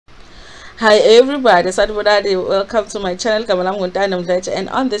Hi everybody, welcome to my channel. Mdletshe, and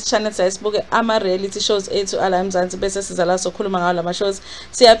on this channel siyasibuke ama reality shows ethu ala eMzansi bese sizala sokhuluma ngawo lama shows.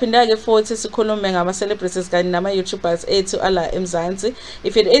 Siyaphinda ke futhi sikhulume ngama celebrities kanye nama YouTubers ethu ala eMzansi.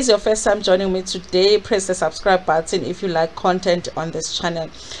 If it is your first time joining me today, press the subscribe button if you like content on this channel.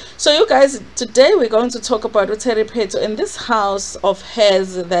 So you guys, today we're going to talk about Pheto in this house of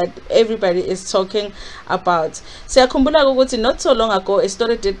hers that everybody is talking about. Siyakhumbula ukuthi not so long ago a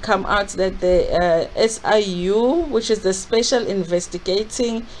story did come out that the SIU, which is the Special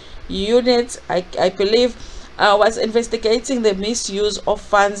Investigating Unit, I believe, was investigating the misuse of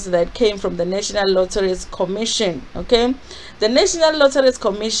funds that came from the National Lotteries Commission. Okay, the National Lotteries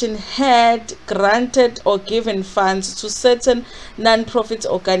Commission had granted or given funds to certain non-profit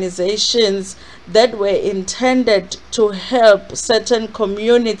organizations that were intended to help certain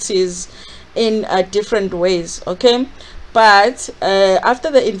communities in different ways. Okay, but after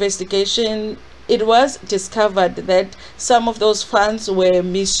the investigation, it was discovered that some of those funds were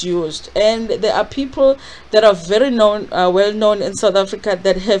misused, and there are people that are very well known in South Africa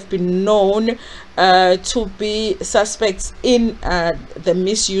that have been known to be suspects in the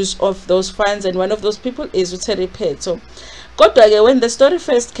misuse of those funds, and one of those people is Pheto. When the story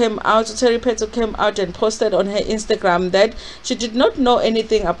first came out, Pheto came out and posted on her Instagram that she did not know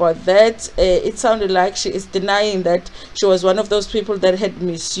anything about that. It sounded like she is denying that she was one of those people that had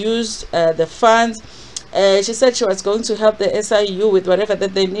misused the funds. She said she was going to help the SIU with whatever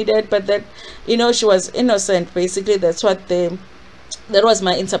that they needed, but that, you know, she was innocent. Basically, that was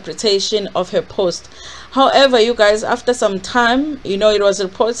my interpretation of her post. However, you guys, after some time, you know, it was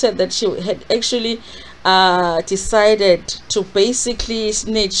reported that she had actually decided to basically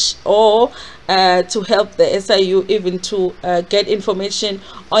snitch or to help the SIU, even to get information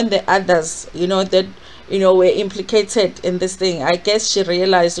on the others, you know, that were implicated in this thing. I guess she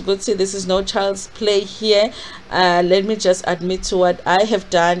realized, good, see, this is no child's play here. Let me just admit to what I have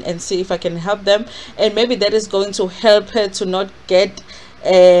done and see if I can help them, and maybe that is going to help her to not get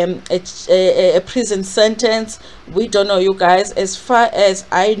a prison sentence. We don't know, you guys. As far as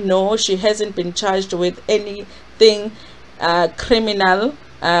I know, she hasn't been charged with anything criminal,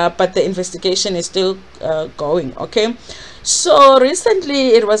 but the investigation is still going. Okay, so recently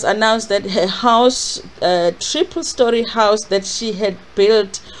it was announced that her house, triple-story house that she had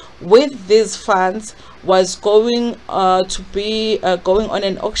built with these funds, was going to be going on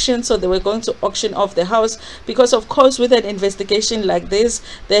an auction. So they were going to auction off the house, because of course with an investigation like this,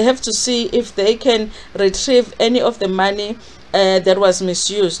 they have to see if they can retrieve any of the money that was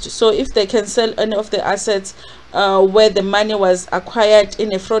misused. So if they can sell any of the assets where the money was acquired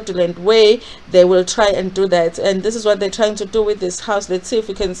in a fraudulent way, they will try and do that. And this is what they're trying to do with this house. Let's see if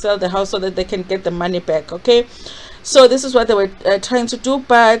we can sell the house so that they can get the money back. Okay, so this is what they were trying to do,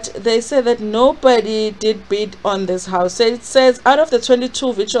 but they said that nobody did bid on this house. So it says out of the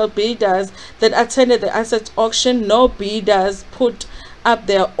 22 virtual bidders that attended the asset auction, no bidders put up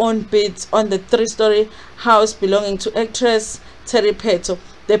their own bids on the 3-story house belonging to actress Pheto.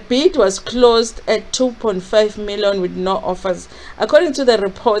 The bid was closed at 2.5 million with no offers. According to the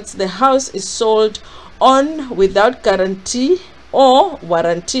reports, the house is sold on without guarantee or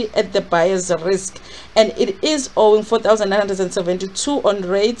warranty at the buyer's risk, and it is owing 4,972 on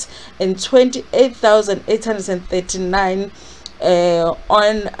rates and 28,839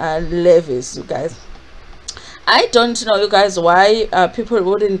 on levies. You guys, I don't know, you guys, why people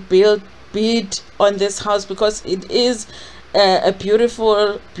wouldn't bid on this house, because it is a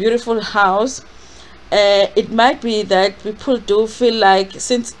beautiful house. It might be that people do feel like,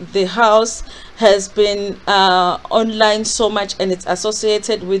 since the house has been online so much and it's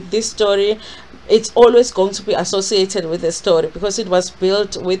associated with this story, it's always going to be associated with the story, because it was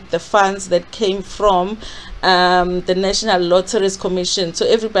built with the funds that came from the National Lotteries Commission. So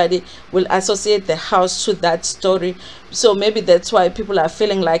everybody will associate the house to that story. So maybe that's why people are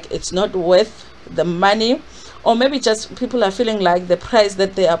feeling like it's not worth the money, or maybe just people are feeling like the price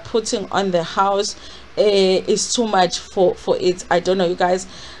that they are putting on the house is too much for it. I don't know, you guys.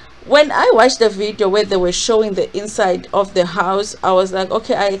 When I watched the video where they were showing the inside of the house, I was like,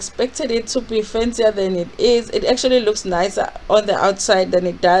 okay, I expected it to be fancier than it is. It actually looks nicer on the outside than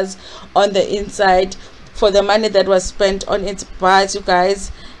it does on the inside for the money that was spent on it. But you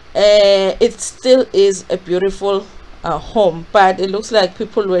guys, it still is a beautiful home, but it looks like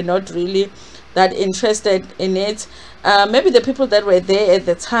people were not really that interested in it. Maybe the people that were there at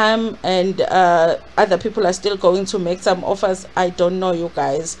the time, and other people are still going to make some offers. I don't know, you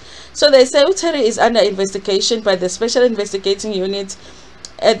guys. So they say Uteri is under investigation by the Special Investigating Unit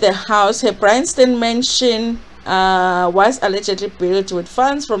at the house. Her Bryanston Mansion was allegedly built with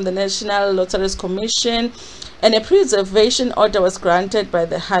funds from the National Lotteries Commission, and a preservation order was granted by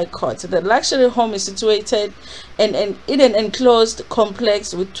the High Court. The luxury home is situated in an enclosed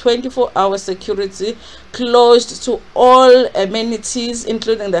complex with 24-hour security, closed to all amenities,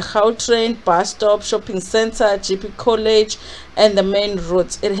 including the Gautrain bus stop, shopping center, GP College, and the main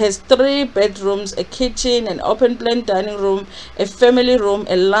roads. It has 3 bedrooms, a kitchen, an open plan dining room, a family room,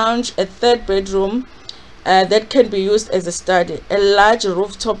 a lounge, a 3rd bedroom that can be used as a study, a large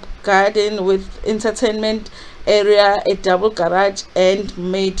rooftop garden with entertainment area, a double garage, and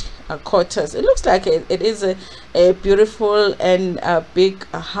maid quarters. It looks like it is a beautiful and big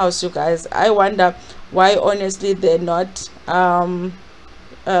house, you guys. I wonder why honestly they're not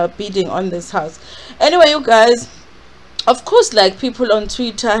bidding on this house. Anyway, you guys, of course, like, people on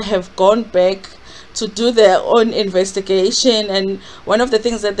Twitter have gone back to do their own investigation, and one of the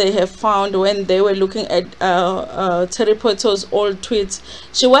things that they have found when they were looking at Terry Pheto's old tweets,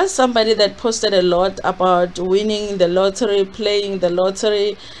 she was somebody that posted a lot about winning the lottery, playing the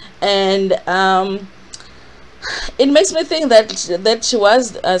lottery, and it makes me think that she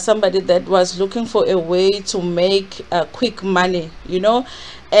was somebody that was looking for a way to make quick money, you know,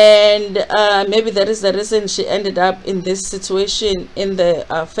 and maybe that is the reason she ended up in this situation in the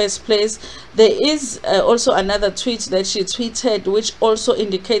first place. There is also another tweet that she tweeted, which also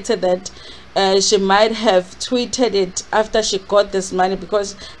indicated that she might have tweeted it after she got this money,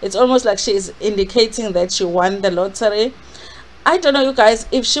 because it's almost like she's indicating that she won the lottery. I don't know, you guys,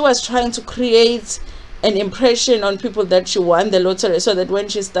 if she was trying to create an impression on people that she won the lottery, so that when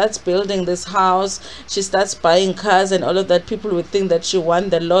she starts building this house, she starts buying cars and all of that, people would think that she won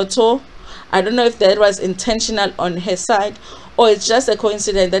the lotto. I don't know if that was intentional on her side, or it's just a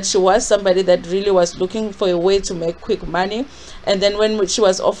coincidence that she was somebody that really was looking for a way to make quick money, and then when she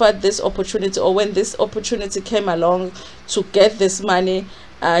was offered this opportunity, or when this opportunity came along to get this money,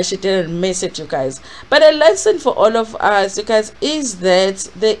 she didn't miss it, you guys. But a lesson for all of us, you guys, is that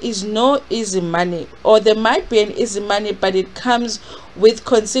there is no easy money, or there might be an easy money, but it comes with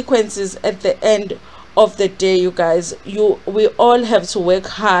consequences at the end of the day, you guys. We all have to work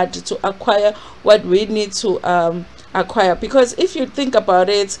hard to acquire what we need to acquire, because if you think about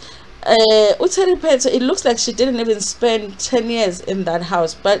it, Terry Pheto, it looks like she didn't even spend 10 years in that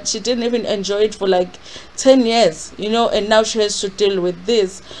house, but she didn't even enjoy it for like 10 years, you know, and now she has to deal with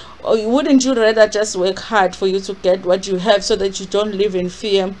this. Or wouldn't you rather just work hard for you to get what you have, so that you don't live in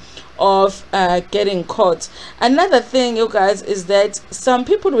fear of getting caught? Another thing, you guys, is that some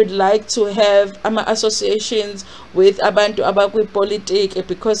people would like to have associations with abantu abakwi-politic,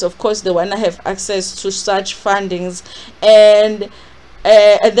 because of course they want to have access to such fundings, and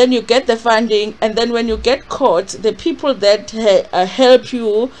then you get the funding, and then when you get caught, the people that help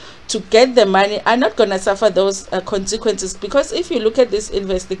you to get the money are not going to suffer those consequences. Because if you look at this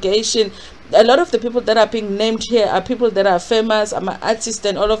investigation, a lot of the people that are being named here are people that are famous, artists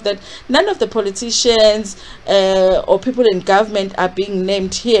and all of that. None of the politicians or people in government are being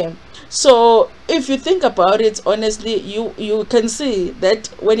named here. So if you think about it honestly, you can see that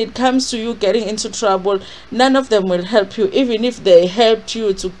when it comes to you getting into trouble, none of them will help you, even if they helped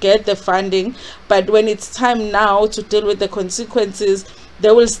you to get the funding. But when it's time now to deal with the consequences,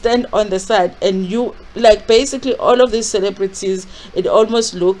 they will stand on the side. And you, like, basically all of these celebrities, it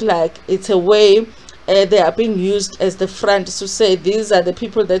almost look like it's a way they are being used as the front to say these are the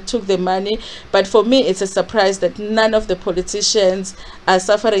people that took the money. But for me, it's a surprise that none of the politicians are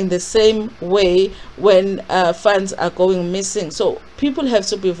suffering the same way when funds are going missing. So people have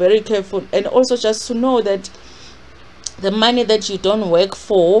to be very careful, and also just to know that the money that you don't work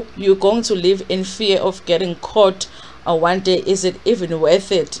for, you're going to live in fear of getting caught one day. Is it even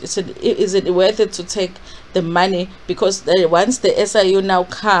worth it? Is it worth it to take the money? Because once the SIU now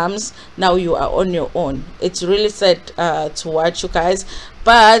comes, now you are on your own. It's really sad to watch, you guys.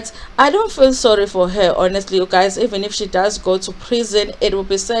 But I don't feel sorry for her, honestly, you guys. Even if she does go to prison, it will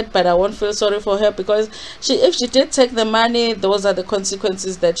be sad, but I won't feel sorry for her, because if she did take the money, those are the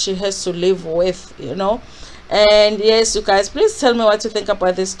consequences that she has to live with, you know. And yes, you guys, please tell me what you think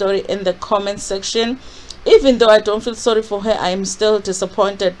about this story in the comment section. Even though I don't feel sorry for her, I am still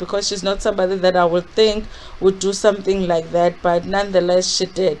disappointed, because she's not somebody that I would think would do something like that, but nonetheless she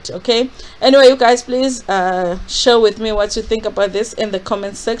did. Okay, anyway, you guys, please share with me what you think about this in the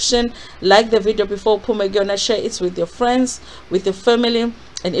comment section. Like the video before Pumegona, share it with your friends, with your family,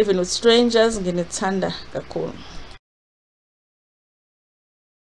 and even with strangers. Ntando kakhulu.